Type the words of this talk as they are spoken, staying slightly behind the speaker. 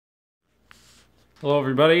Hello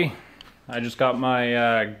everybody, I just got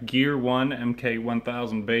my Gear 1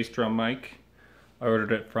 MK1000 bass drum mic. I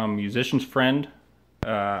ordered it from Musician's Friend.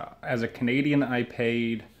 As a Canadian I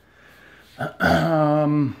paid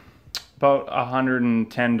about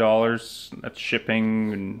 $110. That's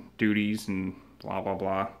shipping and duties and blah blah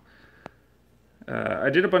blah.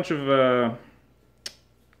 I did a bunch of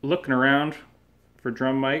looking around for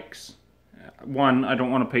drum mics. One, I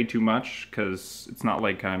don't want to pay too much because it's not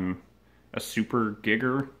like I'm a super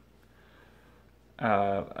gigger.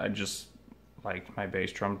 I just like my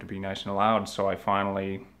bass drum to be nice and loud, so I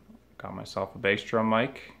finally got myself a bass drum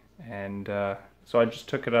mic, and so I just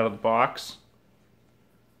took it out of the box.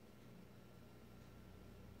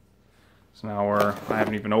 So now I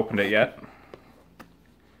haven't even opened it yet.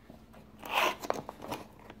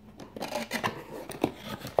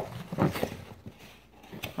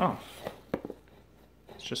 Oh,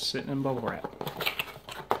 it's just sitting in bubble wrap.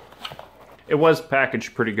 It was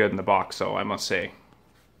packaged pretty good in the box, though, I must say.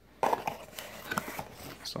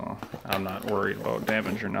 So I'm not worried about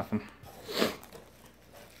damage or nothing.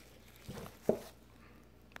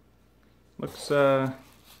 Looks, it's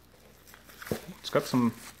got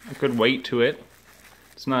a good weight to it.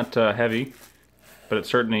 It's not heavy, but it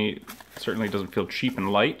certainly doesn't feel cheap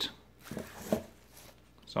and light.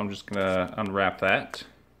 So I'm just gonna unwrap that.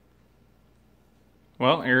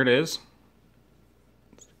 Well, here it is.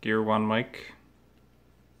 Gear 1 mic.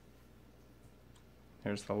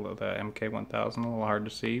 There's the MK1000, a little hard to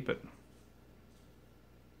see, but...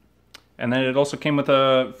 And then it also came with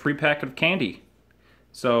a free packet of candy.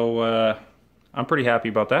 So, I'm pretty happy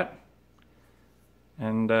about that.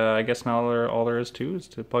 And I guess now all there is to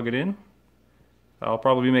plug it in. I'll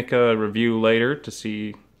probably make a review later to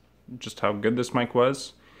see just how good this mic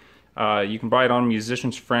was. You can buy it on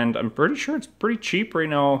Musician's Friend. I'm pretty sure it's pretty cheap right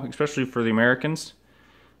now, especially for the Americans.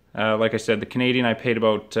 Like I said, the Canadian I paid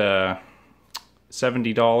about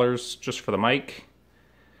 $70 just for the mic,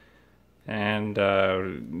 and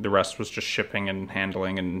the rest was just shipping and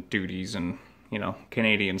handling and duties and, you know,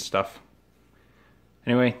 Canadian stuff.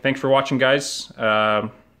 Anyway, thanks for watching, guys.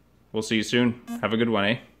 We'll see you soon. Have a good one,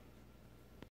 eh?